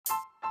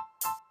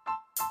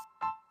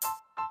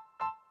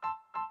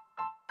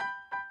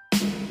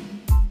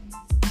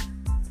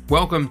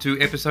Welcome to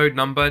episode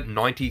number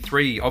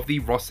 93 of the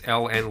Ross,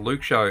 Al and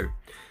Luke Show.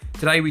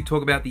 Today we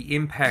talk about the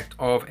impact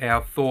of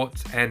our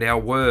thoughts and our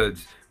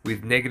words,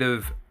 with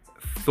negative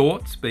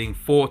thoughts being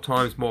 4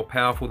 times more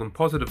powerful than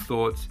positive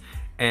thoughts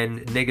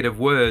and negative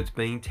words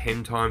being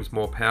 10 times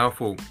more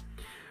powerful.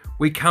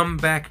 We come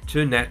back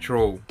to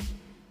natural.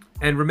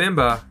 And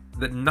remember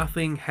that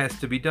nothing has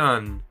to be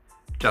done,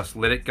 just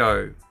let it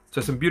go. So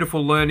some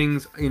beautiful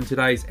learnings in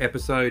today's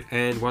episode,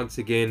 and once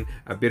again,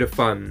 a bit of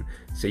fun.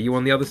 See you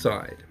on the other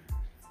side.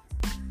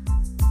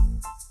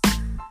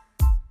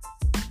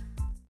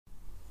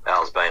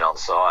 Al's been on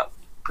site.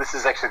 This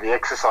is actually the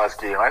exercise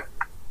gear, mate.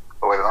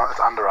 Believe it or not, it's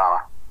Under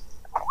Armour.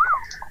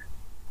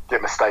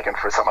 Get mistaken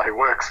for someone who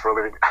works for a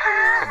living.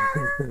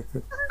 Is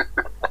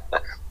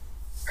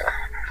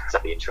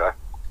that the intro?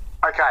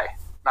 Okay,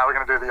 now we're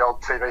going to do the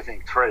old TV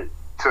thing. 3,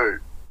 2,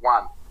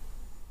 1.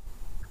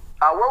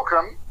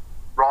 Welcome,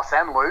 Ross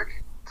and Luke,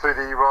 to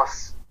the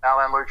Ross, Al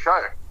and Luke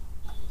Show.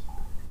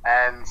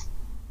 And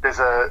there's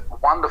a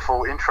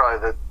wonderful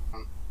intro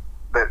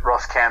that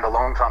Ross canned a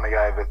long time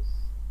ago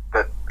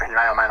that he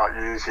may or may not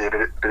use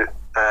here, but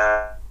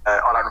I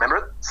don't remember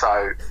it,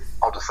 so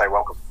I'll just say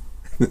welcome.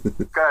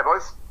 G'day,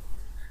 boys.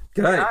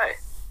 G'day. Hey,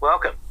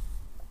 welcome.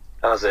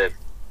 That was it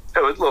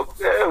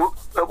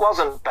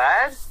wasn't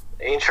bad,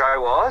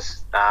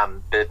 intro-wise,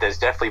 but there's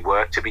definitely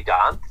work to be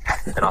done,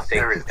 and I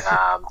think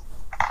I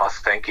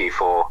thank you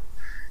for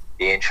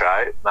the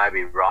intro.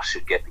 Maybe Ross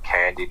should get the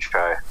canned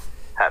intro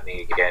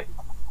happening again.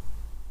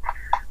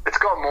 It's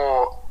got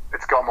more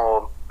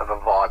of a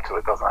vibe to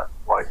it, doesn't it?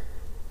 Like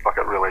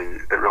it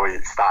really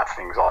starts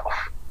things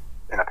off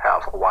in a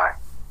powerful way.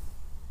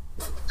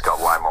 It's got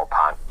way more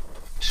punch.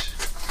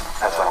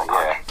 That's what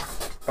yeah.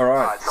 All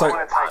right. So I'm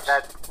going to take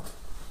that.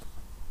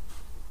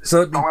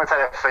 So I'm going to take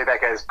that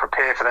feedback as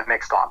prepare for the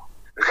next time.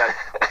 Is that?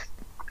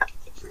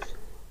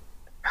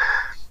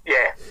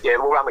 Yeah,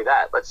 we'll run with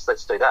that. Let's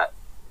do that.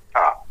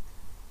 All right.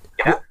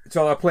 Yeah.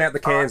 So I'll play out the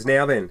cans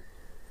now then.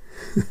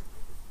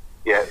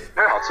 Yeah,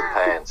 pots and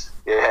pans.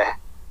 Yeah.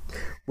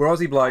 We're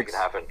Aussie Make blokes. it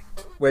happen.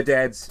 We're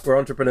dads. We're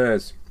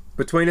entrepreneurs.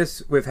 Between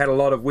us, we've had a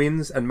lot of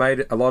wins and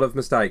made a lot of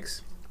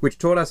mistakes, which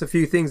taught us a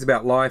few things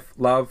about life,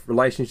 love,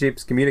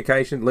 relationships,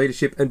 communication,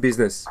 leadership, and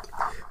business.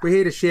 We're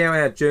here to share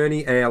our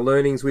journey and our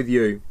learnings with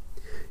you.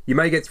 You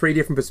may get 3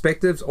 different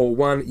perspectives or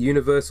 1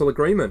 universal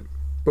agreement,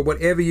 but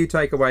whatever you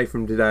take away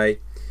from today,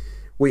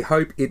 we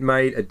hope it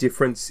made a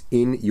difference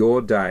in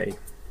your day.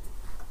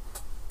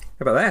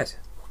 How about that?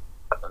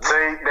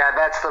 See, now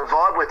that's the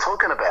vibe we're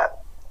talking about.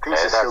 Things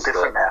Yeah, just feel that's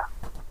different now.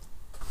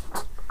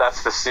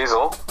 That's the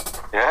sizzle.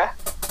 Yeah.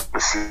 The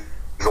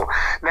sizzle.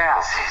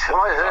 Now,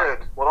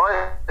 what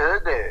I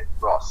heard there,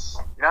 Ross,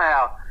 you know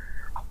how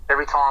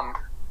every time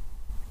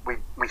we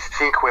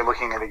think we're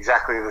looking at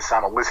exactly the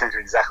same or listening to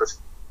exactly the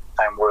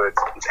same words,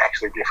 it's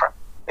actually different.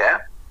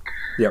 Yeah?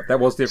 Yep, that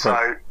was different.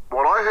 So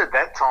what I heard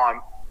that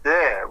time,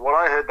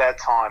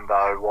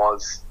 though,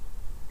 was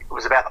it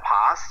was about the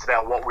past. It's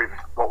about what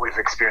we've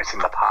experienced in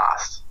the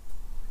past.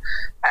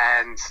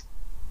 And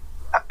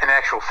in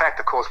actual fact,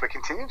 of course, we're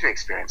continuing to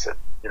experience it.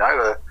 You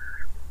know,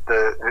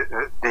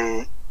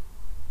 the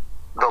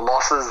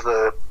losses,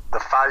 the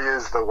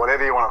failures, the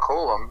whatever you want to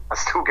call them, are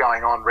still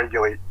going on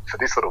regularly for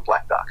this little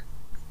black duck,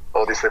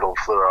 or this little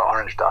fluoro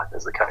orange duck,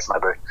 as the case may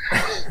be.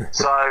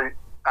 So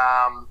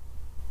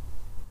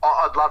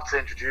I'd love to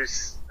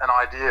introduce an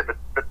idea,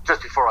 but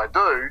just before I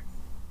do,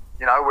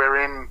 you know, we're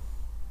in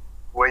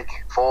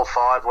week 4,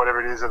 5,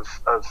 whatever it is of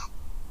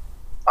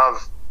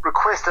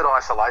requested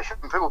isolation.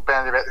 People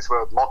bandy about this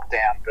word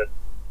lockdown, but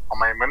I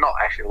mean, we're not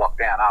actually locked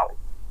down, are we?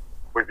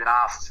 We've been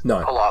asked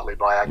politely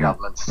by our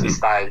governments to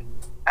stay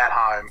at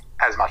home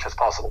as much as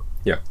possible.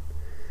 Yeah.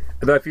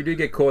 Although if you do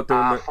get caught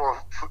doing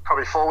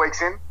probably 4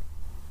 weeks in.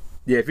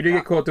 Yeah, if you do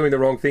get caught doing the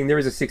wrong thing, there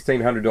is a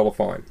 $1,600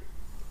 fine.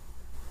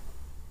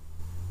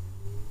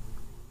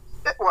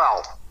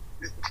 Well,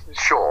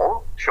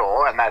 sure,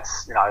 and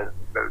that's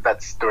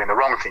that's doing the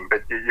wrong thing.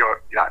 But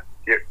you're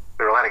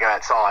allowed to go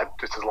outside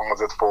just as long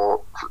as it's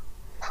for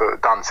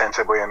done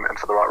sensibly and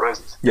for the right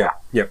reasons. Yeah.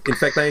 In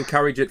fact, they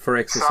encourage it for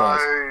exercise.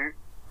 So,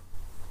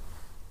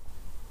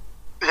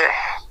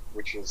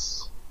 which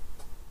is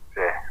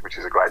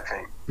a great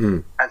thing.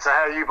 Mm. And so,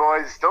 how are you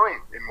boys doing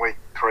in week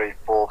 3,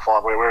 4,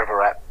 5, wherever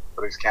we're at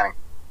for this counting?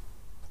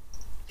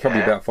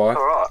 Probably about 5.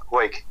 All right,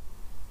 week.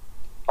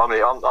 I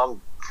mean,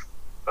 I'm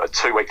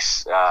 2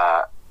 weeks.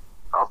 I've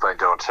been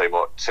doing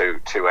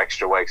two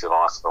extra weeks of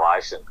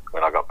isolation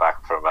when I got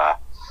back from my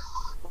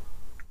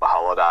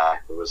holiday.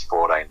 It was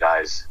 14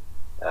 days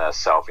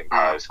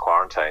self-imposed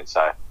quarantine,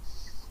 so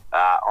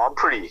I'm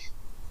pretty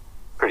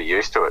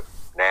used to it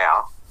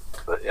now.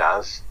 But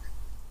there's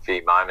a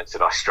few moments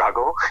that I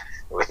struggle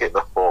within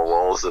the 4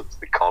 walls of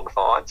the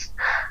confines.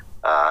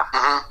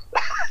 I'll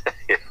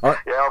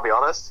be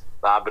honest,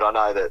 but I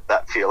know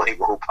that feeling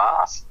will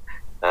pass.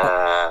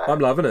 I'm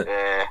loving it.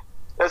 Yeah,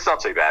 it's not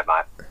too bad,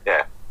 mate.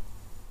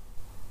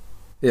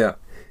 Yeah.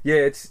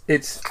 It's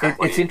interesting.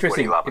 What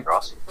do you love it,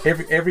 Ross?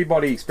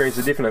 Everybody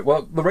experiences it differently.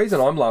 Well, the reason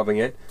I'm loving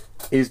it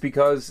is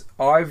because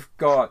I've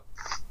got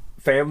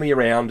family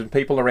around and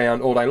people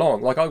around all day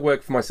long. Like, I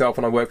work for myself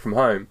and I work from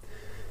home.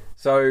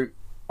 So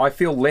I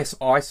feel less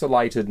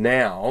isolated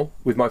now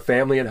with my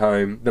family at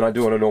home than I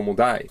do on a normal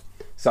day.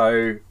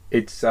 So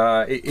it's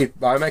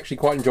I'm actually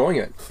quite enjoying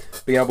it,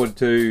 being able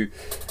to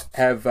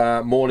have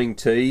morning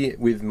tea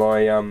with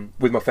my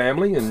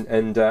family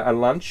and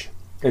lunch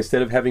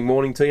instead of having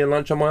morning tea and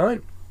lunch on my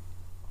own.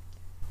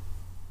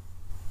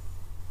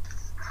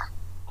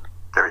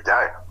 There we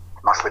go.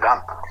 Nicely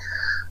done.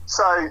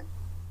 So,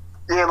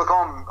 yeah, look,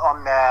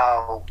 I'm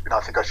now, I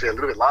think I shared a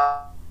little bit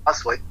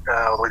last week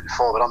or the week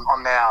before, but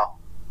I'm now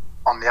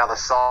on the other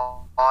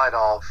side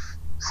of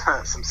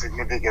some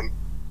significant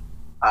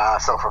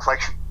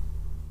self-reflection,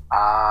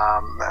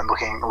 and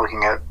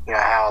looking at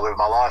how I live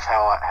my life,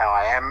 how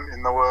I am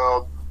in the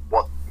world,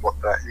 what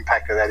the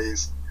impact of that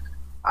is,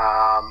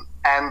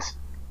 and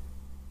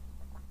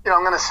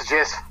I'm going to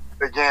suggest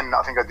again,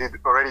 I think I did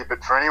already,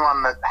 but for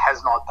anyone that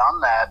has not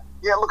done that,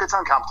 yeah, look, it's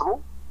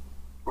uncomfortable.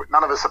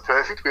 None of us are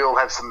perfect. We all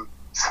have some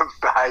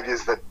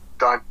behaviours that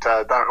don't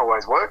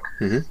always work.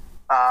 Mm-hmm.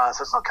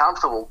 So it's not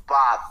comfortable,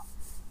 but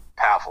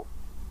powerful,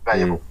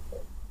 valuable.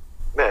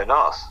 Yeah,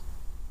 nice.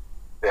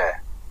 Yeah.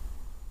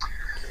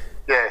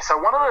 Yeah. So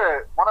one of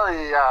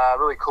the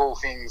really cool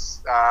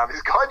things,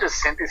 this guy just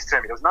sent this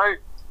to me. There was no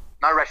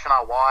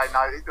rationale why.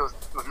 There was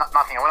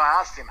nothing. And when I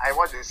asked him, hey,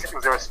 why did you send it?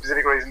 Was there a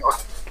specific reason? Or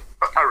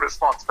no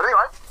response. But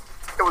anyway,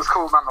 it was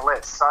cool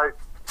nonetheless. So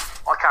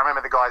I can't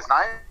remember the guy's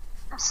name,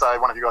 so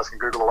one of you guys can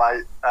Google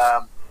away.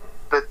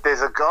 But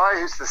there's a guy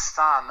who's the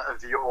son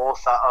of the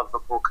author of the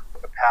book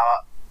The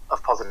Power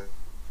of Positive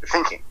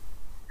Thinking.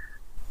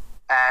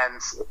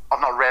 And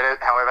I've not read it.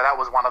 However, that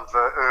was one of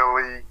the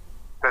early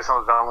personal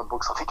development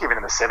books, I think even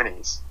in the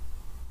 70s,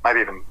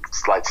 maybe even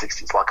late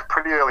 60s, like a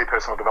pretty early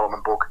personal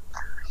development book,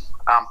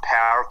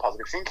 Power of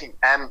Positive Thinking.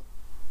 And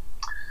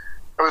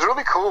it was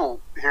really cool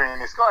hearing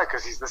this guy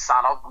because he's the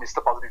son of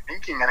Mr. Positive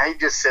Thinking, and he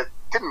just said,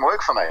 it didn't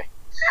work for me.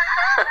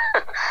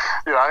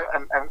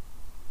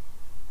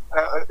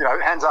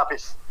 Hands up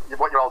if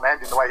what your old man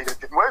did the way he did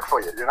didn't work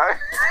for you,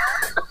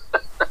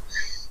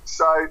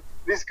 So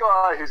this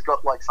guy who's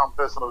got like some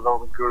personal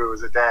development guru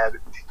as a dad,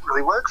 it didn't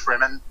really work for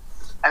him, and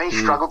he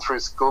struggled through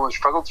school and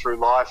struggled through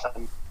life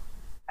and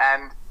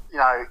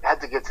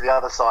had to get to the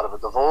other side of a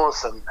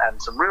divorce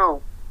and some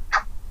real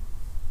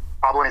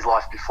trouble in his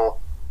life before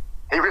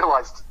he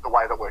realised the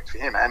way that worked for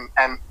him.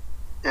 And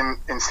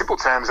in simple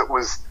terms, it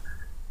was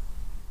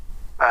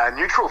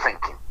neutral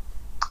thinking.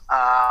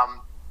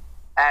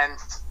 And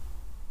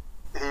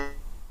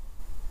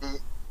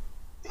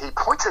he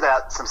pointed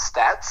out some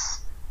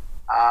stats.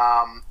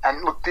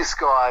 And look, this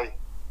guy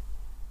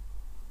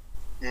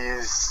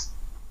is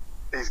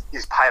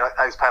paid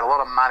a lot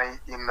of money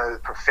in the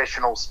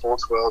professional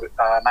sports world,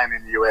 mainly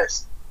in the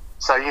US.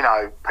 So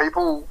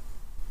people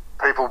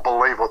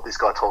believe what this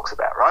guy talks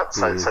about, right?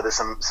 So there's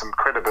some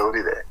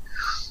credibility there.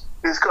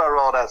 This guy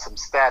rolled out some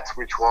stats,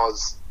 which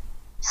was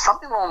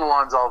something along the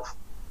lines of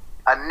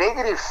a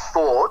negative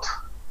thought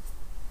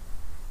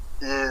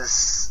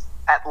is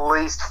at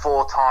least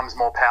 4 times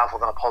more powerful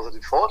than a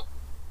positive thought.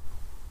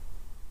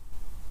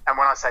 And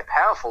when I say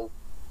powerful,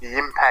 the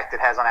impact it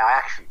has on our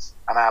actions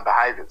and our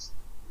behaviours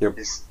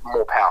is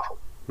more powerful.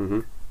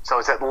 Mm-hmm. So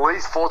it's at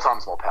least 4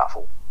 times more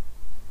powerful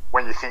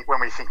when we think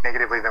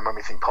negatively than when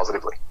we think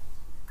positively.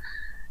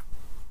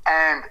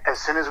 And as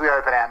soon as we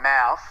open our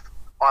mouth,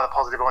 either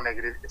positive or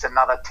negative, it's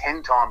another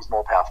 10 times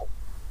more powerful.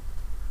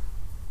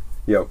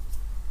 Yep.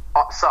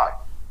 So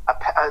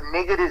a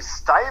negative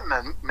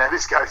statement, now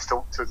this goes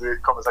to the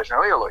conversation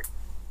earlier, Luke,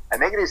 a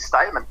negative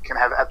statement can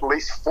have at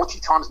least 40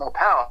 times more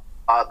power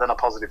than a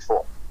positive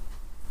thought.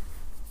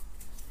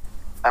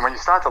 And when you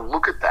start to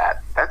look at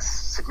that, that's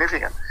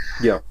significant.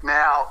 Yeah.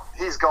 Now,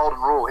 his golden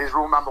rule, his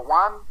rule number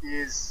 1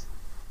 is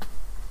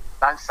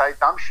don't say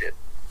dumb shit.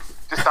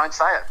 Just don't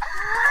say it.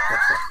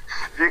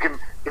 If you're going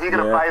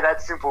to obey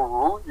that simple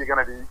rule, you're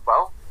going to be,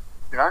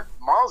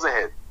 miles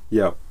ahead.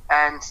 Yeah.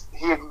 And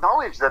he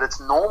acknowledged that it's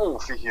normal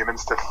for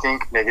humans to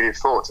think negative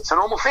thoughts. It's a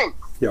normal thing.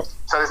 Yeah.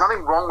 So there's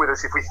nothing wrong with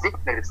us if we think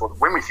negative thoughts,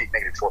 when we think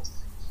negative thoughts.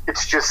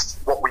 It's just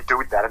what we do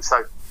with that. And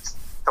so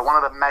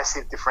one of the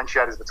massive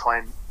differentiators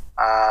between,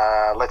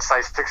 let's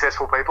say,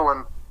 successful people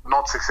and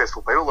not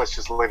successful people, let's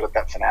just leave it at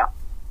that for now,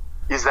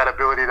 is that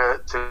ability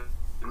to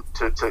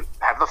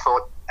have the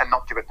thought and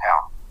not give it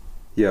power.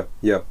 Yeah,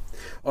 yeah.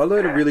 I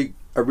learned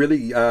a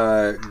really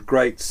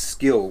great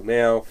skill.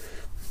 Now,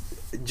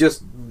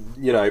 just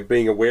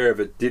being aware of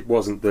it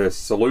wasn't the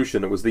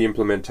solution; it was the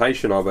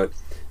implementation of it.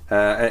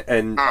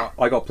 And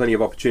I got plenty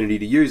of opportunity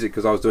to use it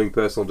because I was doing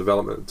personal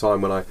development at the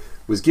time when I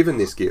was given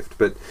this gift.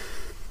 But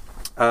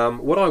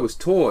what I was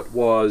taught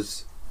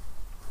was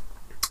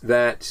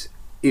that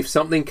if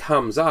something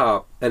comes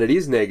up and it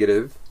is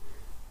negative,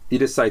 you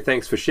just say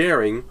thanks for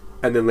sharing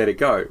and then let it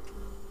go.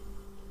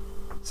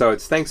 So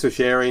it's thanks for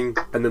sharing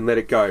and then let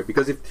it go.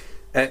 Because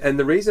and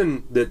the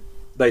reason that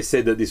they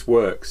said that this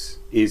works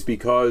is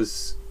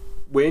because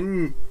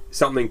when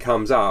something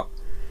comes up,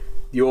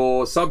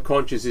 your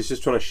subconscious is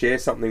just trying to share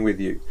something with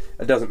you.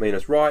 It doesn't mean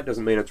it's right,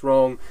 doesn't mean it's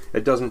wrong.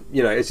 It doesn't,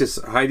 it's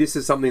just, hey, this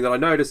is something that I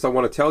noticed. I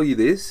want to tell you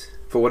this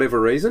for whatever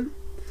reason.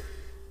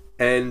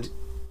 And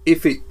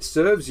if it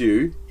serves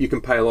you, you can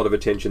pay a lot of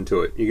attention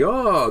to it. You go,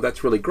 oh,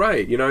 that's really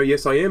great.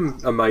 Yes, I am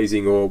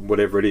amazing, or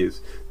whatever it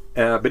is.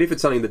 But if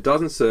it's something that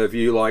doesn't serve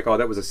you, like, oh,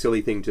 that was a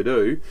silly thing to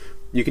do,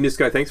 you can just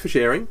go, thanks for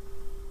sharing,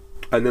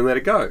 and then let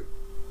it go.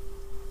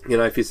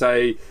 If you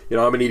say,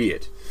 I'm an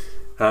idiot,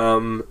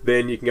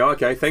 then you can go,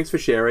 okay, thanks for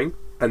sharing,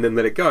 and then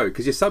let it go,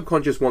 because your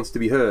subconscious wants to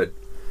be heard.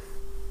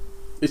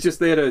 It's just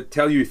there to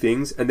tell you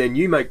things, and then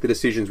you make the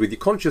decisions with your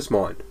conscious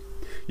mind.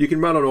 You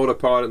can run on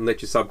autopilot and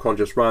let your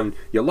subconscious run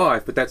your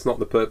life, but that's not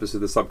the purpose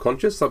of the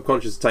subconscious.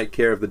 Subconscious take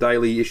care of the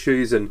daily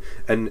issues and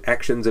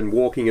actions and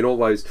walking and all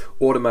those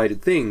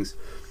automated things.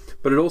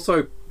 But it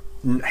also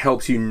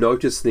helps you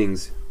notice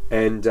things,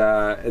 and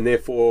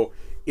therefore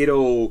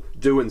it'll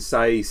do and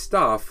say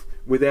stuff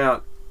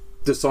without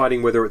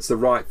deciding whether it's the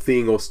right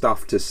thing or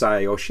stuff to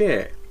say or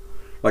share.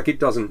 Like, it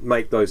doesn't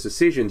make those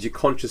decisions. Your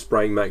conscious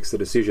brain makes the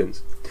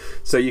decisions.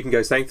 So you can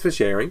go, thanks for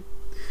sharing,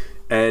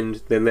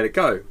 and then let it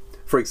go.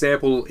 For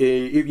example,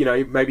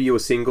 if, maybe you were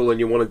single and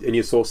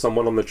you saw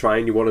someone on the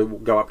train, you want to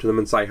go up to them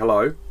and say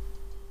hello.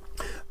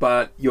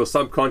 But your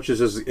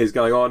subconscious is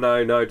going, oh,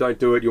 no, don't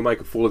do it. You'll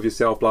make a fool of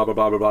yourself, blah, blah,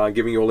 blah, blah, blah, and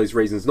giving you all these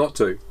reasons not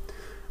to.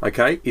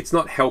 Okay? It's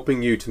not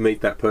helping you to meet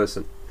that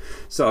person.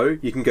 So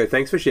you can go,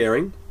 thanks for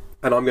sharing,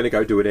 and I'm going to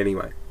go do it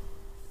anyway.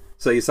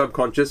 So your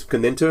subconscious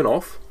can then turn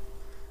off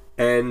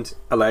and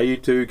allow you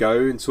to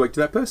go and speak to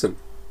that person.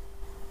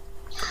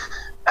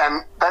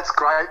 And that's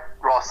great,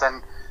 Ross.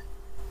 And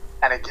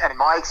in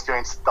my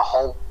experience, the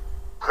whole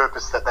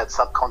purpose that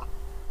subconscious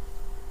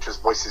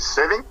voice is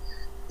serving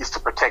is to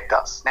protect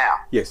us. Now,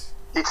 yes,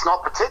 it's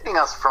not protecting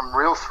us from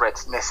real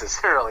threats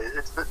necessarily.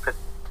 It's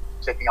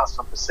protecting us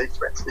from perceived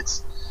threats.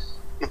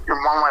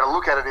 One way to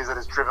look at it is that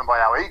it's driven by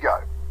our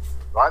ego,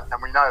 right?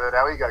 And we know that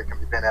our ego can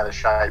be bent out of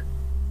shape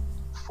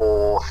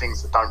for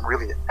things that don't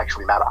really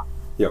actually matter.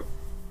 Yep.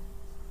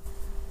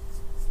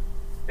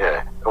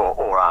 Yeah,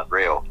 or aren't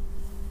real.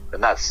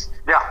 And that's...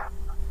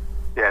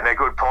 Yeah, they're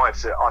good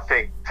points. I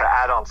think to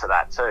add on to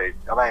that too,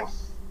 I mean,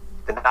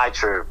 the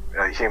nature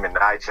of human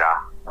nature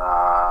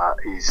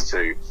is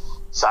to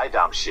say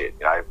dumb shit,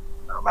 I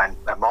mean,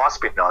 and my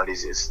spin on it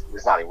is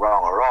there's nothing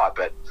wrong or right,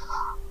 but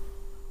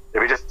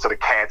if we just sort of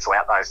cancel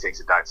out those things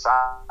and don't say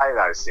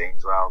those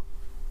things, well,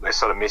 we're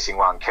sort of missing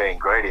one key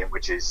ingredient,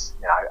 which is,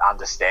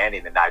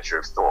 understanding the nature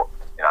of thought,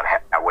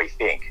 and how we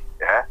think,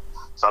 yeah?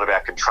 It's not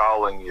about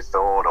controlling your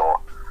thought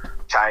or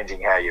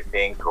changing how you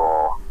think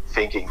or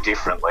thinking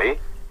differently.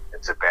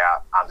 It's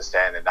about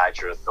understanding the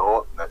nature of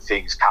thought and that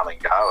things come and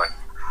go,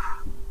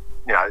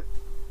 and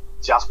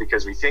just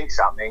because we think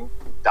something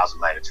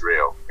doesn't mean it's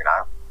real.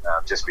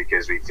 Just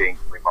because we think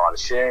we might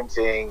assume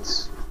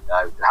things,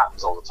 it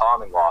happens all the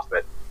time in life.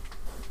 But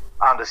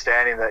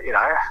understanding that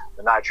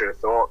the nature of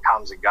thought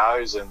comes and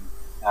goes, and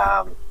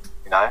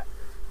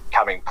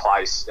coming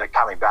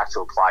back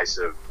to a place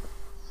of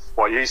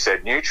what you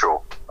said,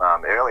 neutral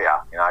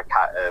earlier.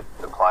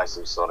 The place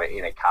of sort of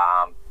inner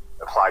calm.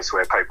 A place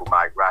where people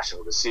make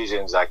rational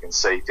decisions, they can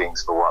see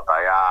things for what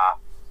they are.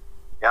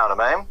 You know what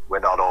I mean? We're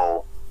not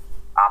all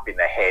up in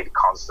the head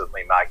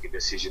constantly making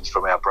decisions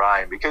from our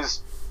brain,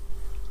 because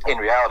in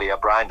reality our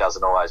brain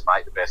doesn't always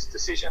make the best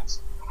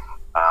decisions.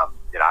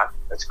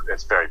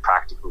 It's very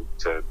practical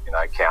to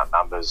count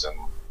numbers and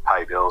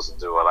pay bills and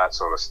do all that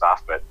sort of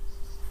stuff, but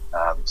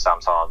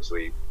sometimes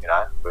we're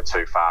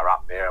too far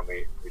up there, and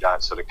we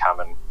don't sort of come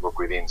and look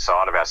within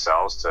inside of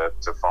ourselves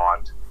to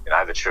find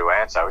the true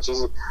answer, which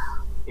is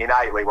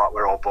innately what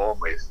we're all born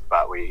with,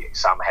 but we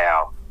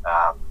somehow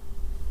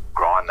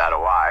grind that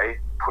away,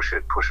 push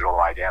it all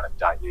the way down, and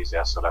don't use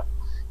our sort of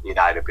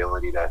innate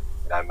ability to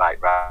make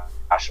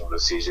rational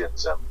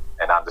decisions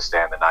and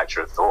understand the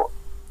nature of thought.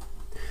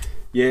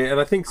 Yeah, and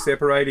I think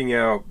separating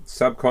our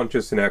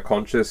subconscious and our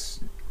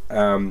conscious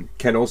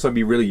can also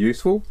be really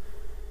useful,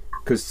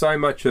 because so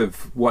much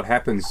of what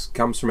happens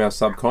comes from our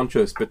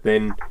subconscious, but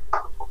then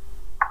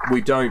we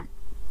don't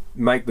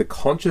make the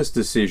conscious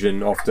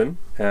decision often.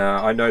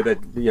 I know that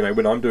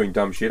when I'm doing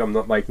dumb shit, I'm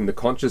not making the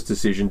conscious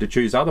decision to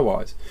choose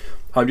otherwise.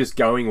 I'm just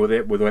going with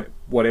it, with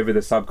whatever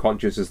the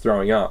subconscious is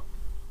throwing up,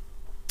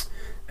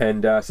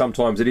 and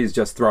sometimes it is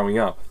just throwing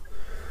up.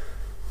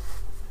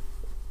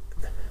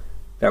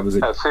 That's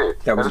it.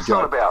 That was a joke.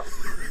 Not about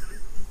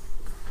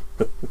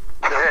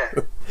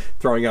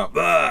throwing up,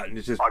 and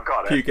it's just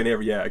puking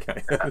every. Yeah,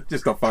 okay.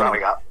 Just not funny.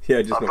 Growing up.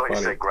 Yeah, just I not thought funny.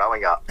 You said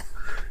growing up.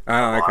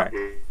 Oh,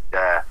 okay.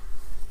 Yeah.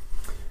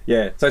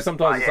 Yeah, so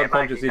sometimes the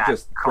subconscious is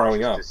just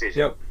throwing up. Decision.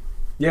 Yep.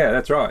 Yeah,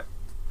 that's right.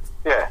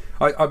 Yeah.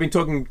 I've been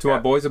talking to my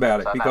boys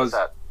about it, because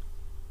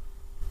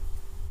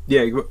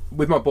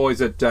with my boys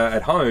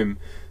at home,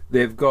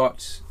 they've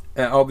got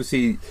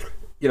obviously,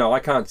 I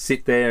can't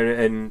sit there,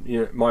 and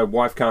my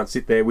wife can't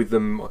sit there with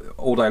them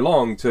all day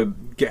long to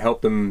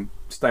help them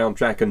stay on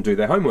track and do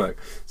their homework.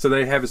 So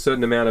they have a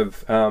certain amount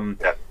of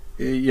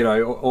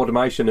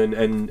automation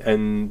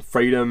and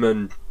freedom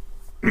and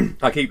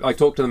I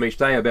talk to them each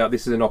day about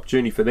this is an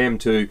opportunity for them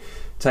to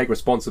take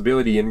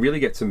responsibility and really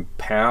get some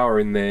power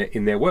in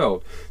their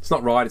world. It's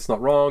not right, it's not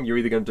wrong. You're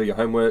either going to do your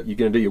homework, you're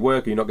going to do your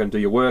work, or you're not going to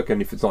do your work.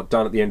 And if it's not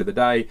done at the end of the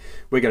day,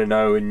 we're going to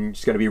know, and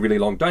it's going to be a really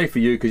long day for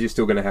you because you're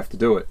still going to have to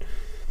do it.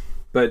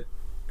 But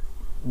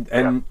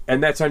and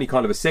that's only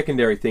kind of a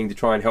secondary thing to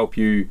try and help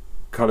you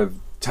kind of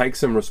take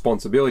some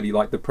responsibility,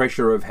 like the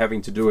pressure of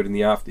having to do it in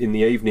the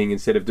evening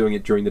instead of doing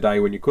it during the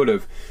day when you could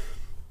have.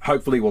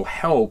 Hopefully, will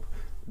help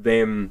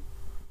them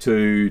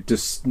to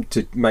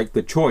make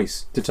the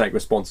choice to take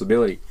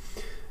responsibility,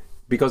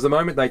 because the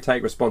moment they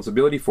take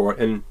responsibility for it,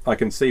 and I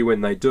can see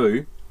when they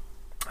do,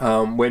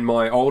 when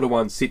my older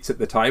one sits at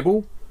the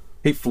table,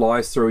 he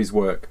flies through his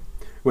work.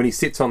 When he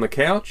sits on the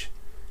couch,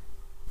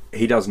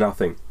 he does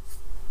nothing.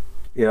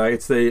 You know,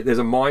 there's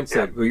a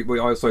mindset. We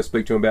also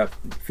speak to him about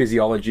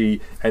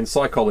physiology and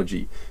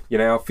psychology. You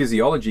know, our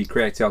physiology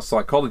creates our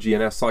psychology,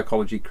 and our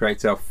psychology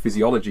creates our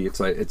physiology. It's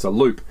a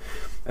loop,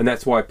 and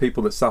that's why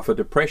people that suffer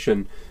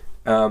depression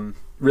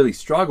really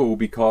struggle,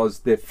 because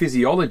their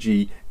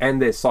physiology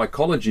and their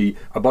psychology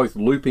are both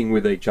looping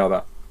with each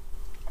other.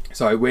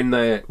 So when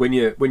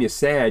you're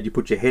sad, you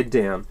put your head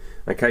down.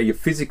 Okay, you're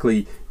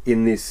physically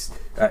in this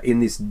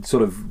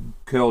sort of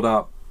curled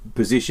up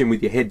position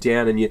with your head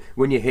down, and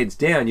when your head's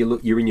down,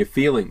 you're in your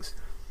feelings.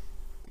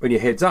 When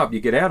your head's up,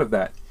 you get out of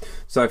that.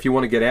 So if you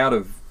want to get out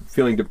of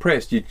feeling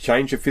depressed, you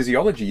change your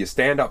physiology. You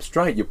stand up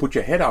straight. You put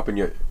your head up,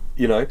 and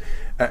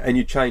and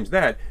you change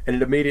that, and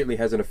it immediately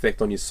has an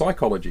effect on your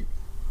psychology.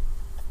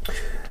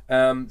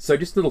 So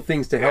just little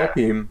things to help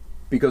him,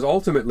 because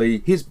ultimately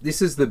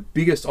this is the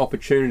biggest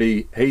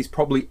opportunity he's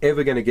probably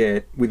ever going to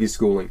get with his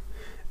schooling,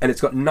 and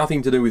it's got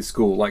nothing to do with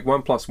school. Like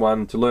 1 +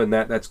 1, to learn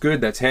that's good,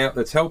 that's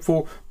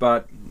helpful,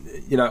 but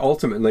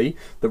ultimately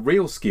the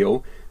real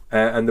skill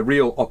and the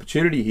real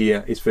opportunity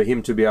here is for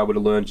him to be able to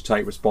learn to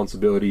take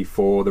responsibility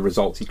for the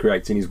results he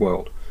creates in his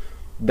world.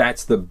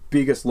 That's the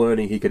biggest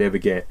learning he could ever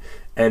get.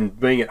 And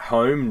being at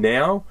home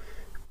now,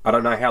 I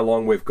don't know how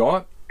long we've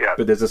got,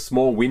 but there's a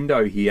small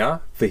window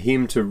here for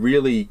him to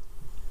really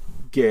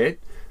get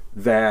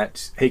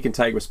that he can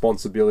take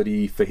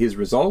responsibility for his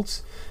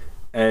results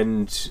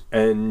and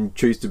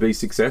choose to be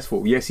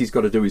successful. Yes, he's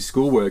got to do his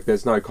schoolwork.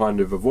 There's no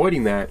kind of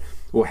avoiding that.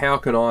 Well, how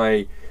can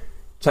I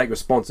take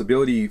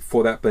responsibility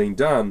for that being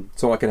done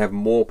so I can have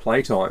more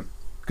playtime?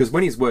 Because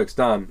when his work's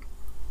done,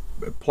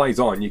 play's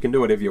on. You can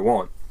do whatever you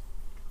want.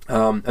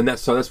 And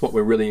that's what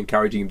we're really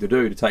encouraging him to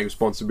do, to take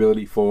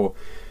responsibility for,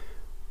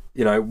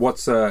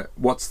 what's a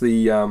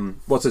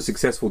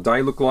successful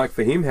day look like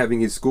for him,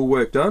 having his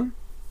schoolwork done.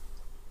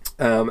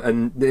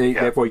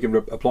 Therefore you can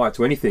apply it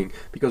to anything,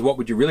 because what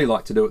would you really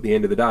like to do at the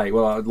end of the day?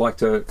 Well, I'd like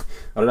to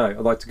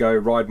go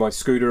ride my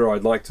scooter, or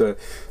I'd like to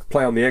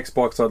play on the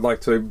Xbox, I'd like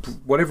to,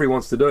 whatever he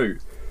wants to do.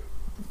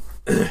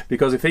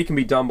 Because if he can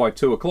be done by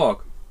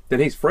 2:00, then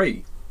he's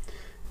free.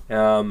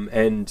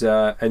 And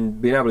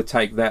being able to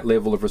take that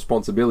level of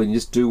responsibility and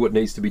just do what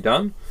needs to be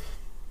done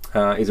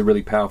is a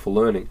really powerful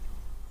learning.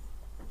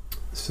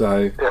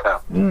 So yeah,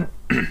 I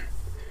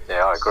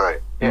agree.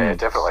 Yeah,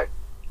 definitely.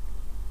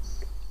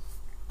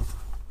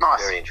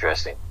 Nice. Very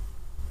interesting.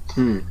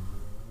 So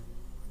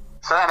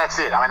that's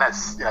it. I mean,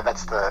 that's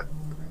the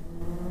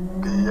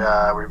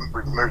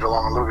we've moved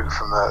along a little bit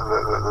from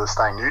the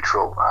staying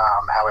neutral.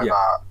 However,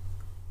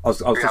 I was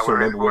just trying to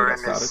remember where that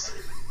started.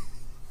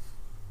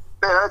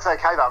 Yeah, that's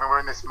okay though. I mean, we're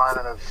in this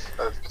moment of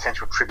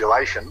potential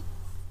tribulation,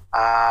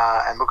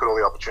 and look at all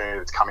the opportunity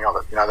that's coming of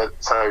it.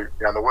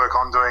 The work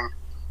I'm doing,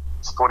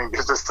 supporting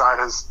business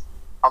owners,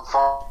 I'm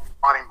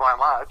finding by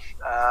and large,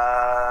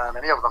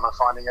 many of them are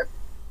finding it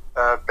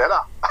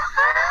better.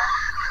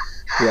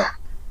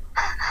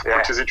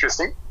 Which is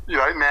interesting.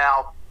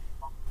 Now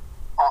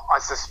I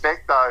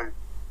suspect though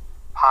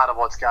part of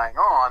what's going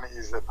on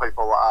is that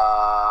people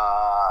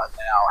are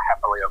now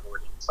happily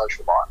avoiding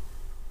social life,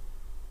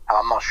 and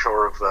I'm not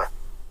sure of the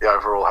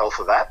overall health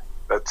of that,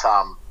 but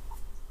I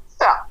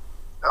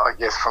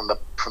guess from the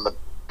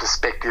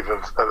perspective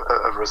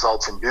of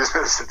results in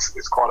business,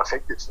 it's quite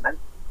effective for them.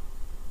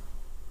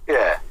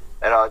 Yeah,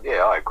 and I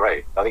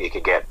agree. I think you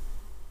can get.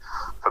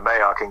 For me,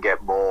 I can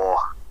get more.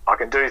 I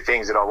can do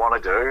things that I want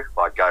to do,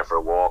 like go for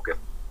a walk, and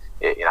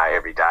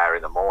every day or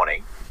in the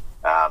morning,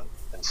 and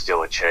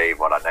still achieve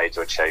what I need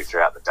to achieve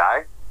throughout the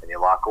day. And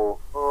you're like, well,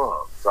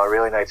 do I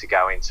really need to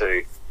go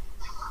into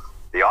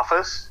the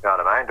office? You know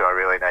what I mean? Do I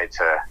really need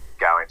to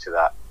go into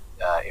that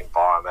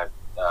environment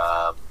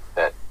that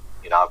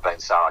I've been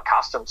so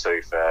accustomed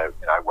to for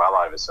well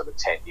over sort of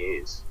 10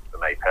 years for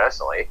me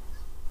personally?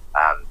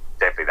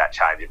 Definitely that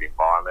change of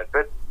environment,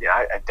 but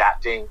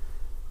adapting.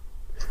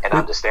 And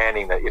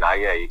understanding that, you're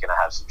going to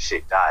have some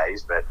shit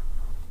days, but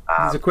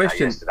there's a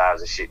question. Yesterday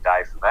was a shit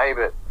day for me,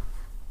 but,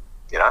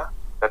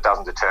 that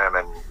doesn't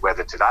determine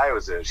whether today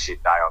was a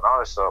shit day or not.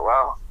 I just thought,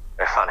 well,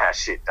 everyone has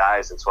shit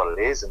days, that's what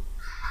it is, and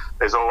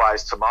there's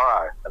always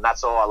tomorrow, and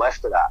that's all I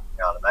left it at,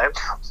 you know what I mean?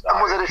 So, and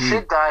was it a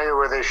shit day, or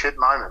were there shit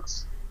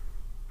moments?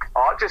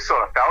 I just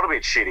sort of felt a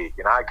bit shitty,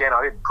 again,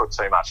 I didn't put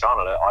too much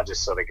on it. I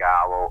just sort of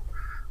go, well,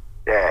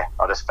 yeah,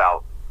 I just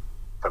felt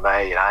for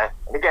me, you know.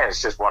 And again,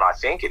 it's just what I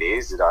think it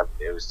is.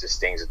 It was just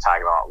things that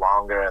taken a lot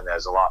longer, and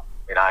there's a lot,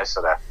 you know,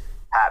 sort of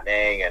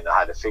happening, and I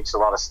had to fix a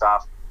lot of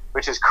stuff,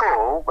 which is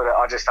cool. But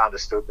I just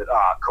understood that,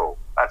 cool.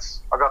 I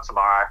got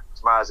tomorrow.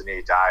 Tomorrow's a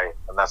new day,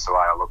 and that's the way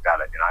I looked at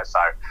it, you know. So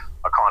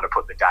I kind of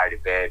put the day to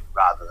bed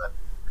rather than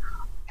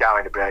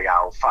going to bed and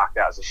go, oh, fuck,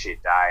 that was a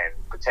shit day,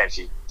 and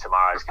potentially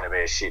tomorrow's going to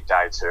be a shit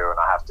day too, and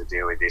I have to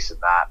deal with this and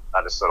that.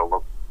 I just sort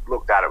of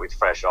looked at it with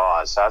fresh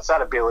eyes. So it's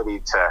that ability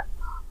to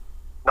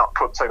not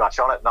put too much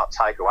on it, not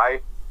take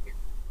away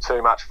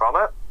too much from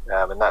it.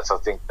 And I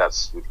think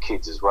that's with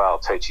kids as well,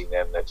 teaching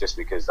them that just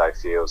because they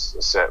feel a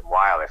certain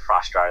way or they're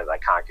frustrated they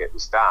can't get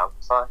this done,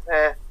 it's like,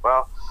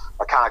 well,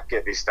 I can't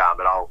get this done,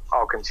 but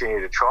I'll continue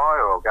to try,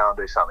 or I'll go and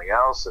do something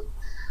else.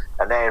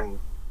 And then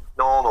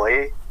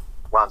normally,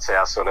 once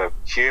our sort of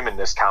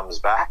humanness comes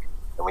back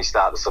and we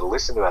start to sort of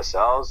listen to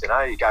ourselves, you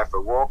know, you go for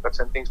a walk, that's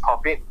when things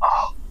pop in.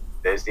 Oh,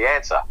 there's the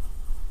answer.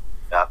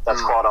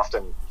 That's quite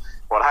often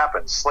what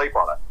happens. Sleep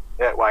on it.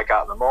 Yeah, wake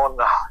up in the morning,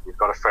 you've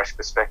got a fresh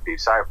perspective.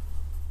 So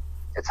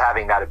it's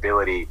having that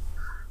ability,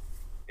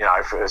 you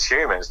know, for as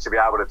humans to be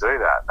able to do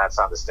that. And that's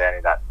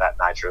understanding that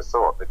nature of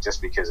thought. But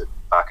just because it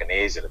fucking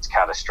is and it's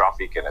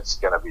catastrophic and it's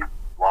going to be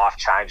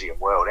life-changing and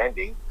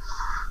world-ending,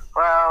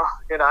 well,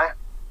 you know,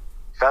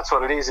 if that's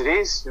what it is, it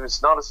is. If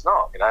it's not, it's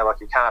not. You know,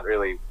 like you can't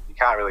really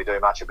do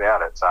much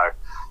about it. So,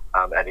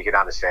 and you can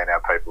understand how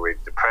people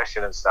with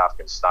depression and stuff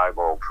can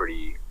snowball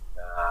pretty,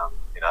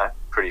 you know,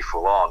 pretty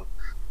full on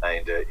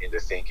into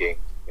thinking,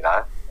 you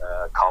know,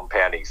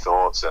 compounding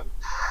thoughts, and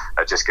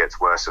it just gets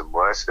worse and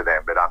worse for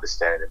them. But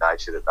understanding the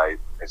nature that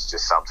it's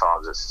just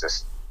sometimes it's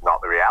just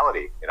not the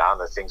reality, you know,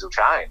 and that things will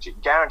change. You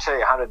can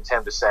guarantee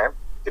 110%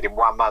 that in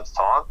 1 month's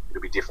time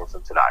it'll be different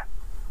from today.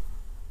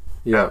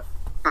 Yeah.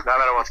 No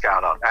matter what's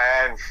going on.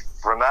 And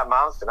from that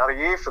month, another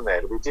year from there,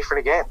 it'll be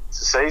different again. It's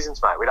the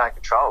seasons, mate. We don't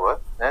control it.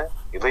 Yeah?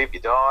 You live, you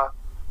die,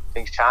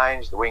 things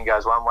change. The wind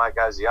goes one way, it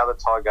goes the other.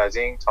 Tide goes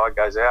in, tide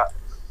goes out.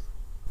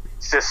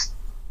 It's just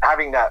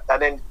having that,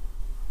 and then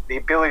the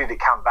ability to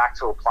come back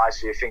to a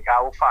place where you think,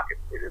 oh, well, fuck it.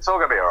 It's all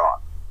going to be all right.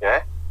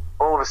 Yeah?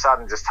 All of a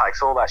sudden just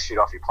takes all that shit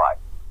off your plate.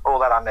 All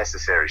that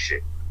unnecessary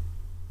shit.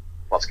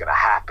 What's going to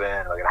happen?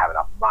 Am I going to have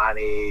enough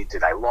money? Do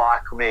they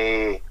like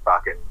me?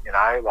 Fucking, you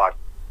know, like...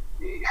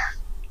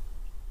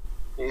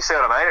 You see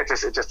what I mean? It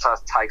just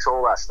takes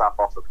all that stuff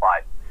off the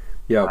plate.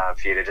 Yeah.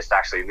 For you to just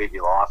actually live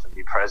your life and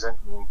be present,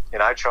 and, you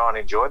know, try and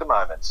enjoy the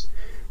moments.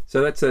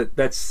 So that's the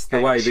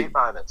way that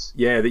moments.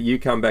 Yeah, that you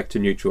come back to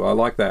neutral. I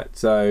like that.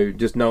 So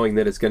just knowing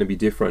that it's going to be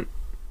different.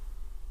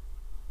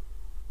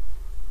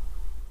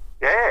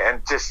 Yeah,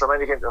 and just, I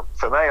mean,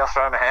 for me, I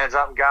throw my hands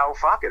up and go, well,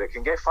 fuck it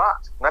can get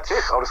fucked. And that's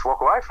it. I'll just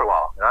walk away for a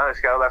while. You know,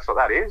 just go, that's what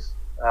that is.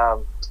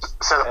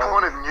 So the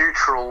point of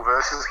neutral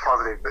versus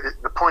positive,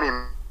 the point he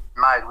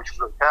made, which was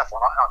really powerful,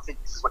 and I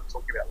think this is what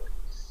you're talking about, Luke.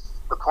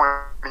 The point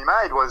he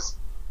made was,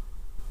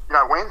 you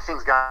know, when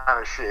things go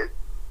to shit,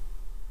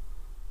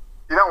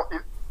 you know,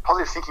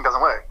 positive thinking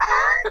doesn't work.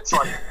 It's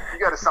like you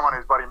go to someone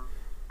who's bloody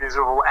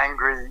miserable,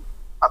 angry,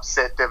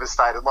 upset,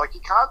 devastated. Like they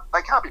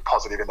can't be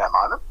positive in that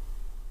moment.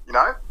 You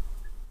know,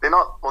 they're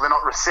not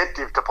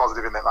receptive to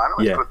positive in that moment.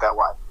 Let's put it that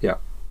way. Yeah.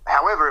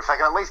 However, if they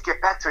can at least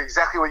get back to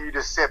exactly what you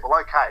just said, well,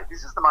 okay,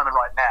 this is the moment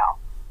right now.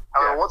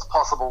 However, what's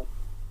possible,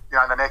 you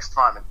know, in the next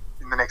moment,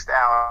 in the next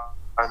hour,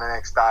 in the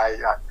next day,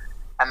 you know,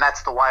 and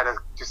that's the way to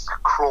just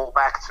crawl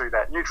back to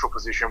that neutral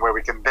position where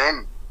we can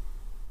then,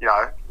 you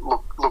know,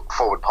 look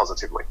forward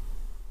positively.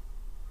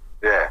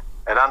 Yeah,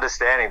 and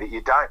understanding that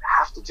you don't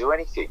have to do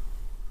anything.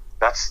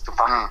 That's the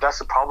that's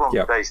the problem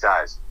these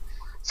days.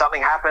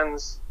 Something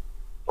happens,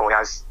 or, you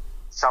know,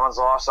 someone's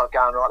life's not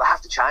going right. I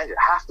have to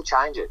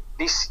change it.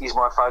 This is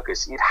my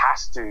focus.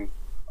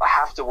 I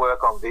have to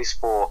work on this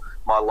for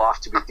my life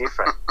to be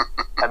different.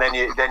 And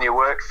then you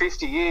work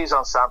 50 years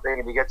on something,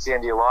 and you get to the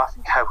end of your life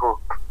and go,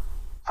 well,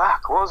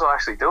 fuck, what was I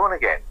actually doing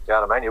again? Do you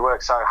know what I mean? You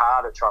work so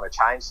hard at trying to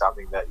change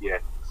something that you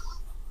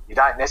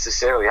don't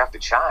necessarily have to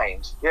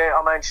change. Yeah,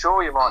 I mean,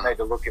 sure, you might need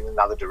to look in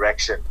another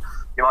direction.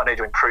 You might need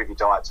to improve your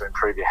diet to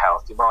improve your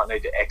health. You might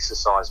need to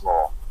exercise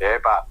more. Yeah,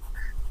 but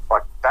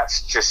like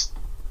that's just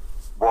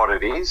what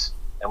it is.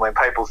 And when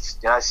people,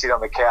 you know, sit on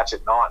the couch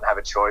at night and have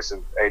a choice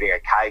of eating a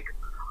cake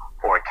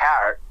or a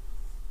carrot,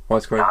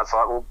 ice cream. It's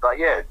like, well, but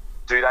yeah,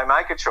 do they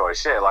make a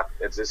choice? Yeah, like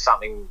it's just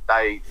something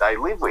they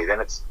live with,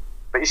 and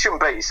but you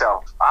shouldn't beat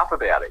yourself up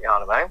about it. You know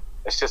what I mean?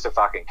 It's just a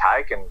fucking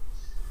cake, and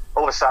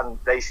all of a sudden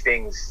these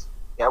things,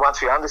 you know,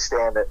 once we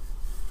understand that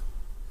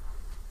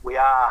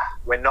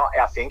we're not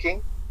our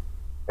thinking,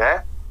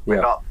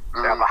 we're not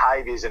our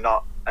behaviours are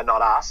not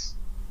us.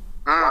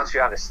 Once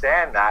you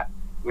understand that,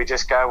 we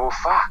just go, well,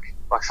 fuck.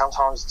 Like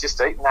sometimes just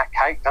eating that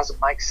cake doesn't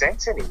make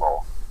sense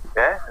anymore.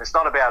 Yeah, and it's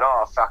not about,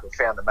 I fucking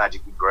found the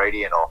magic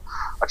ingredient, or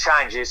I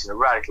changed this and it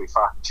radically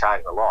fucking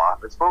changed my life.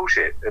 It's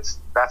bullshit.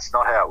 That's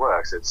not how it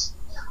works. It's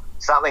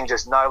something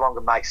just no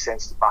longer makes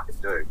sense to fucking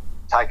do.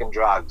 Taking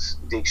drugs,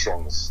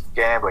 addictions,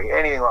 gambling,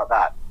 anything like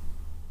that.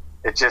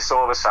 It just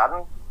all of a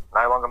sudden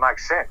no longer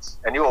makes sense.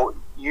 And your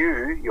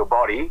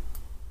body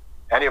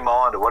and your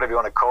mind, or whatever you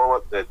want to call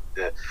it,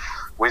 the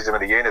wisdom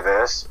of the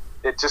universe,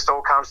 it just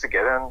all comes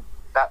together and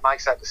that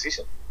makes that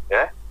decision.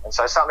 Yeah. And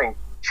so something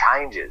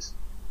changes.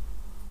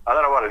 I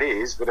don't know what it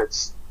is, but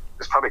it's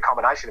probably a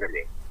combination of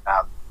everything.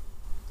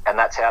 And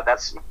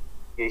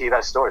you hear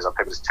those stories of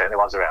people just turn their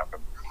lives around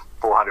from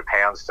 400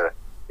 pounds to,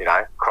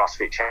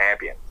 CrossFit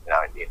champion,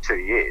 in 2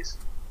 years.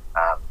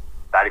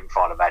 They didn't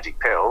find a magic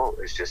pill.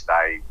 It's just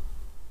they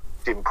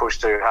didn't push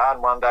too hard,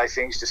 and one day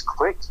things just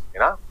clicked,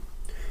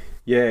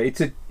 Yeah,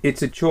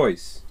 it's a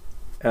choice,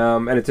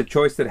 and it's a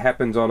choice that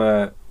happens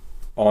on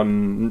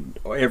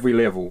every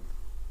level,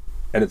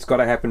 and it's got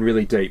to happen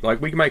really deep.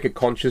 Like, we can make a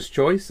conscious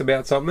choice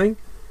about something,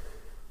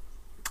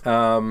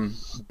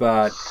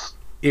 but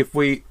if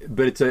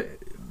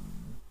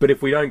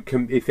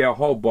our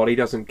whole body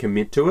doesn't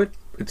commit to it,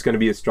 it's going to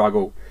be a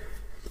struggle.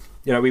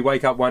 We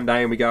wake up one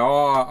day and we go,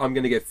 "Oh, I'm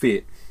going to get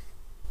fit,"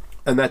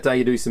 and that day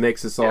you do some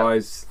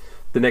exercise. Yep.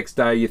 The next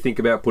day you think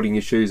about putting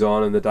your shoes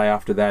on, and the day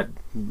after that,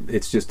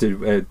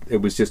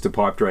 it was just a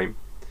pipe dream.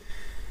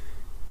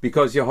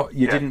 Because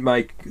you didn't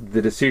make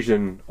the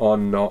decision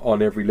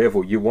on every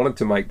level. You wanted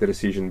to make the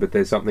decision, but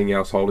there's something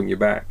else holding you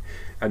back.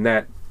 And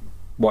that,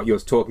 what you're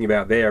talking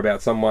about there,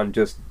 about someone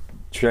just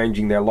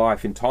changing their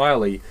life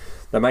entirely,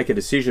 they make a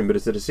decision, but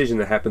it's a decision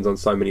that happens on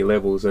so many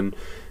levels. And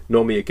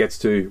normally it gets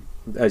to,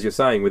 as you're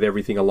saying, with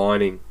everything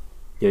aligning,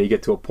 you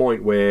get to a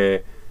point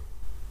where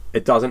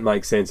it doesn't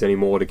make sense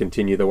anymore to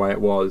continue the way it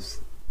was,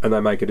 and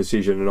they make a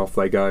decision and off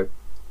they go.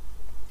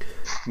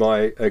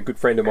 A good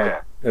friend of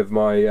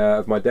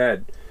my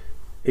dad,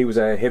 he was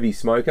a heavy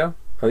smoker.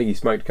 I think he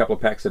smoked a couple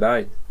of packs a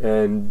day,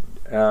 and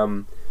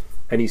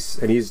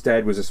his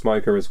dad was a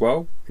smoker as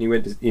well. And he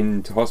went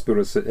into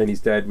hospital, and his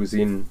dad was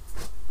in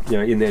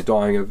there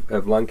dying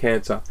of lung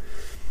cancer.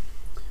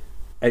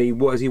 And he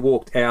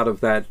walked out of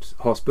that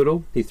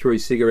hospital, he threw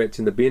his cigarettes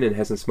in the bin and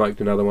hasn't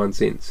smoked another one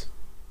since,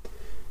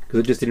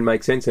 because it just didn't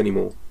make sense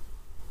anymore.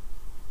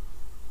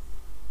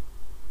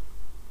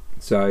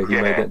 So he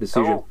made that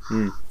decision.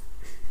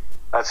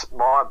 That's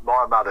my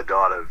mother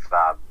died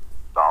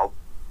of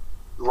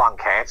lung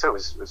cancer. It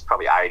was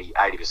probably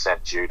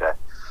 80% due to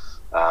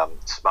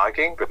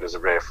smoking, but it was a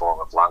rare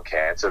form of lung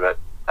cancer. But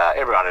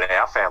everyone in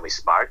our family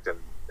smoked, and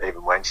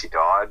even when she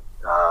died,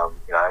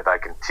 they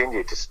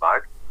continued to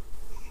smoke.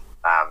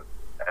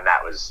 And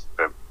that was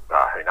for,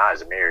 who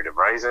knows, a myriad of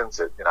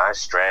reasons.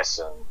 Stress,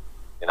 and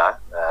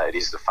it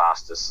is the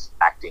fastest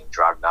acting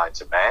drug known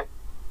to man.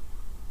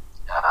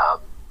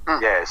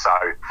 Yeah, so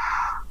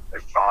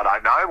I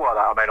don't know what.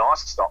 I mean, I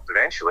stopped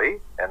eventually,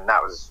 and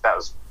that was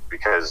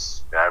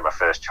because my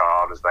first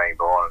child was being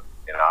born.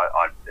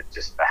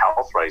 Just for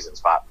health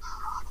reasons. But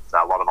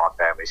a lot of my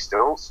family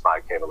still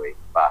smoke heavily.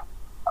 But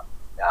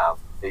I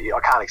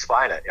can't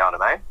explain it. You know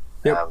what I mean?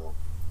 Yep.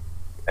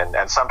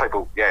 And some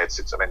people,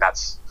 it's I mean,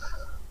 that's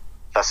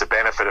the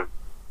benefit of.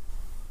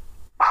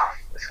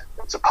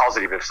 It's a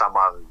positive of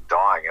someone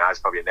dying. It's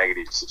probably a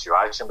negative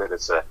situation, but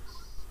it's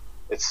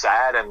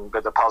sad.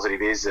 But the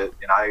positive is that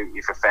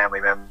if a family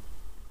member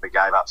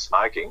gave up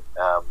smoking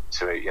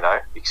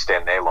to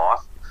extend their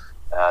life,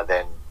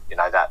 then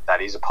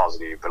that is a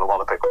positive. But a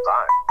lot of people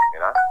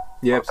don't.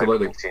 Yeah,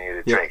 absolutely. People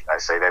continue to drink. They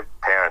see their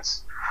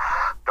parents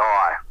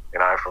die,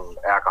 from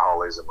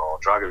alcoholism or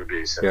drug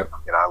abuse, and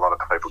a lot of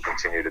people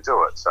continue to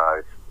do it.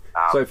 So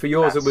for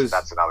yours,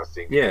 that's another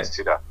thing to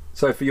consider.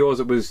 So for yours,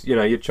 it was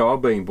your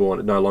child being born.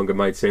 It no longer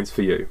made sense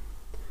for you.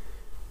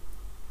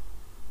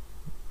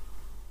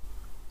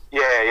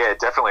 Yeah,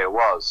 definitely it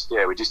was.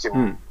 Yeah, we just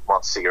didn't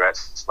want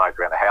cigarettes and smoke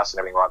around the house and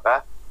everything like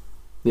that.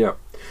 Yeah.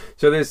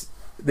 So there's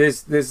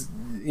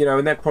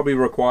and that probably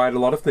required a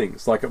lot of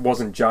things. Like, it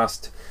wasn't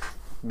just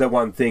the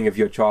one thing of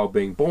your child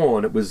being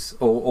born, it was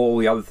all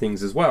the other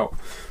things as well.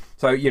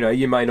 So,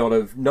 you may not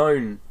have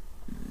known,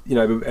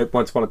 at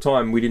once upon a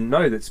time, we didn't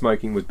know that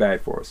smoking was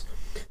bad for us.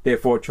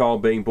 Therefore, a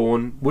child being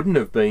born wouldn't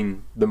have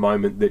been the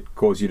moment that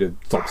caused you to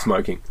stop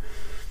smoking.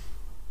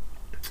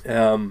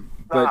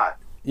 But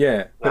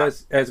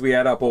as we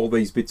add up all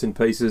these bits and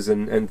pieces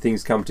and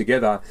things come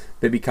together,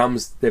 there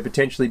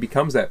potentially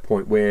becomes that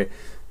point where,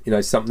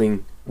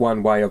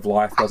 one way of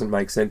life doesn't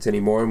make sense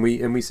anymore, and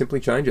we simply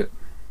change it.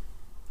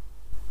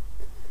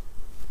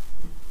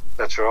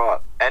 That's right.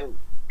 And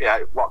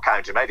what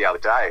came to me the other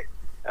day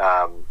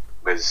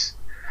was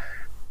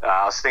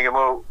I was thinking,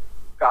 well,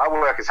 I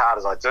work as hard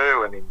as I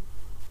do, and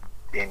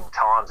in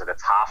times that are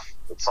tough,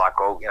 it's like,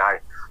 well, I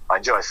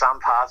enjoy some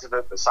parts of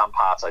it, but some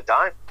parts I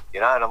don't.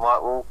 And I'm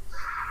like, well,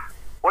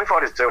 what if I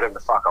just do whatever the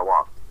fuck I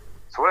want?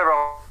 So whatever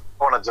I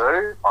want to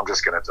do, I'm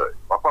just going to do.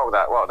 Like, what would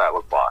that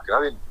look like?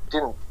 I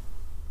didn't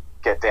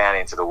get down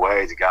into the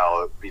weeds and go,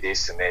 oh, it'll be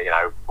this and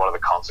that, what are the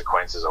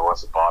consequences, or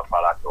what's the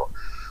byproduct, or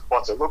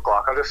what's it look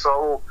like? I just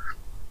thought, well,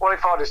 what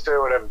if I just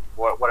do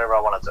whatever I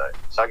want to do?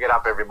 So I get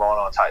up every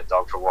morning and take the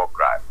dog for a walk,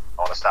 great. I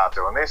want to start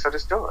doing this, I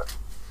just do it.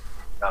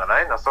 You know what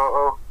I mean? I thought,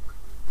 well,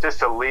 just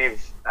to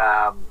live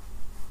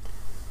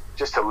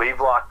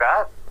like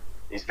that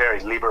is very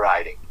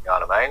liberating, you know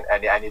what I mean?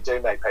 And you do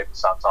meet people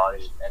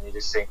sometimes and you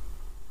just think,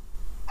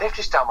 they've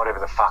just done whatever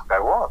the fuck they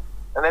want.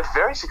 And they're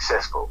very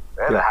successful.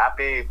 They're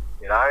happy,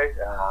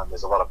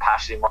 there's a lot of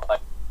passion in what they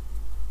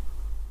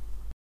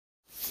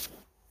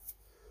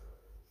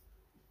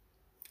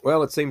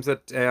Well, it seems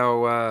that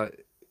our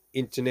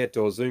internet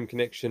or Zoom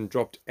connection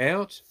dropped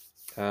out.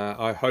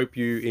 I hope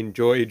you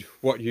enjoyed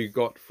what you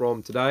got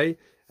from today.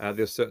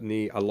 There's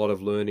certainly a lot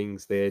of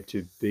learnings there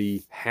to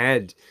be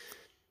had.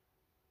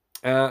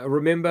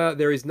 Remember,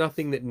 there is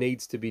nothing that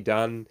needs to be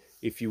done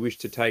if you wish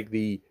to take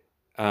the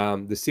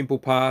simple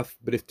path,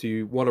 but if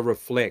you want to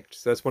reflect.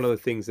 So that's one of the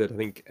things that I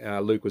think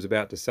Luke was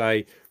about to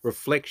say.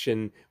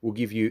 Reflection will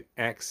give you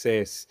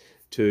access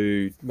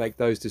to make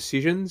those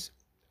decisions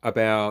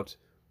about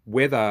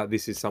whether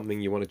this is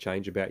something you want to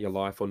change about your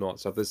life or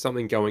not. So if there's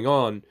something going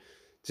on,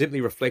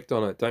 simply reflect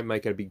on it. Don't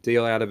make it a big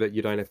deal out of it.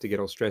 You don't have to get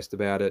all stressed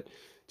about it.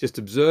 Just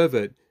observe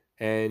it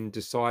and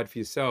decide for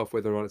yourself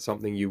whether or not it's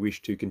something you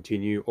wish to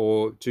continue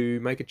or to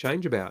make a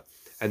change about,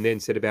 and then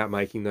set about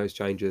making those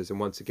changes. And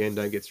once again,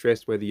 don't get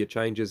stressed whether your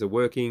changes are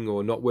working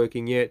or not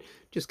working yet.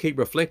 Just keep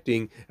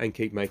reflecting and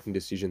keep making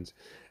decisions.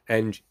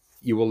 And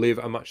you will live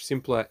a much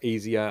simpler,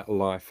 easier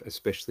life,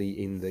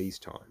 especially in these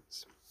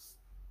times.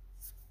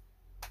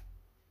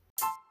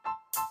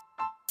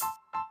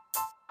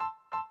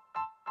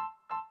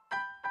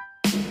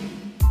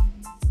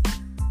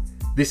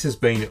 This has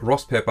been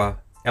Ross Pepper,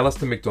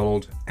 Alistair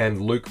McDonald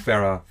and Luke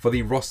Farrer for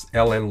the Ross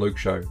L and Luke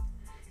Show.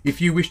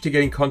 If you wish to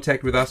get in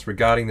contact with us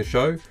regarding the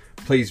show,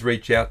 please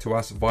reach out to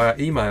us via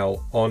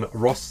email on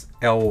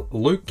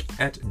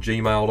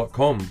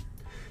rossluke@gmail.com.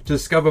 To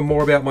discover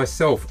more about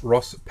myself,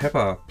 Ross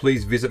Pepper,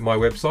 please visit my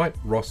website,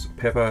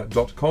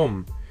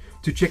 rosspepper.com.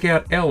 To check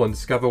out Al and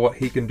discover what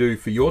he can do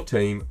for your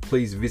team,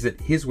 please visit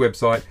his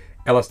website,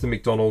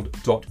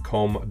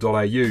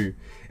 alistairmcdonald.com.au.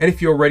 And if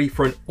you're ready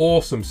for an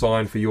awesome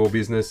sign for your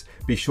business,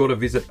 be sure to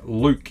visit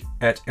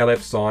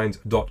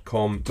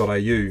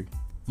luke@lfsigns.com.au.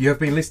 You have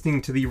been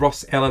listening to the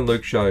Ross L and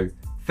Luke Show.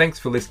 Thanks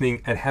for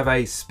listening and have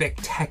a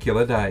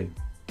spectacular day.